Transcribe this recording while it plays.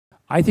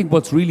I think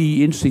what's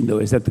really interesting, though,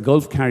 is that the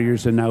Gulf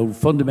carriers are now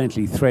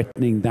fundamentally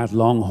threatening that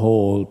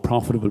long-haul,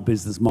 profitable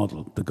business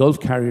model. The Gulf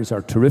carriers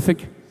are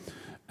terrific.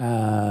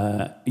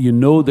 You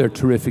know they're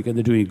terrific and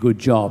they're doing a good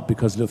job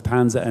because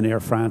Lufthansa and Air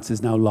France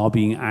is now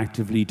lobbying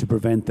actively to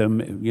prevent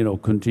them, you know,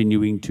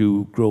 continuing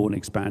to grow and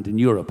expand in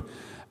Europe.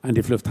 And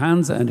if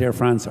Lufthansa and Air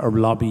France are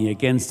lobbying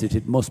against it,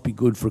 it must be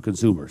good for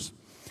consumers.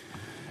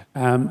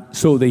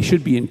 So they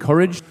should be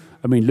encouraged.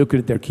 I mean, look at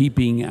it, they're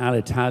keeping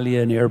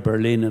Alitalia and Air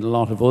Berlin and a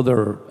lot of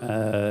other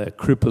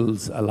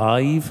cripples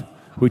alive,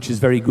 which is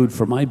very good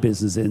for my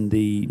business in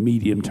the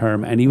medium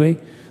term anyway.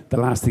 The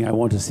last thing I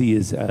want to see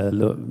is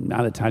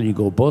Alitalia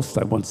go bust.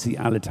 I want to see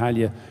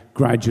Alitalia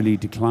gradually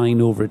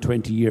decline over a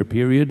 20-year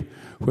period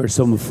where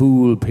some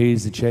fool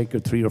pays a check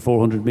of 300 or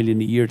 400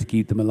 million a year to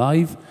keep them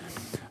alive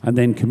and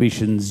then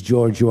commissions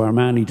Giorgio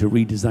Armani to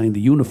redesign the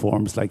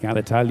uniforms, like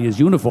Alitalia's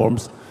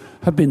uniforms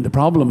have been the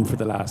problem for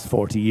the last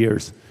 40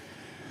 years.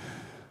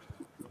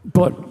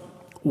 But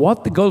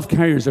what the Gulf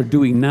carriers are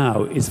doing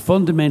now is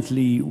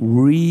fundamentally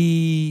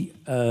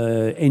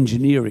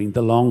re-engineering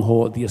the long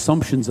haul, the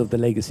assumptions of the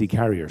legacy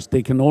carriers.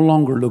 They can no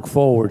longer look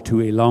forward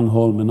to a long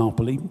haul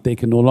monopoly. They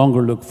can no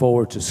longer look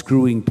forward to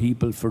screwing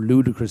people for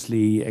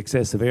ludicrously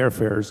excessive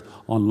airfares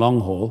on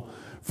long haul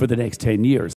for the next 10 years.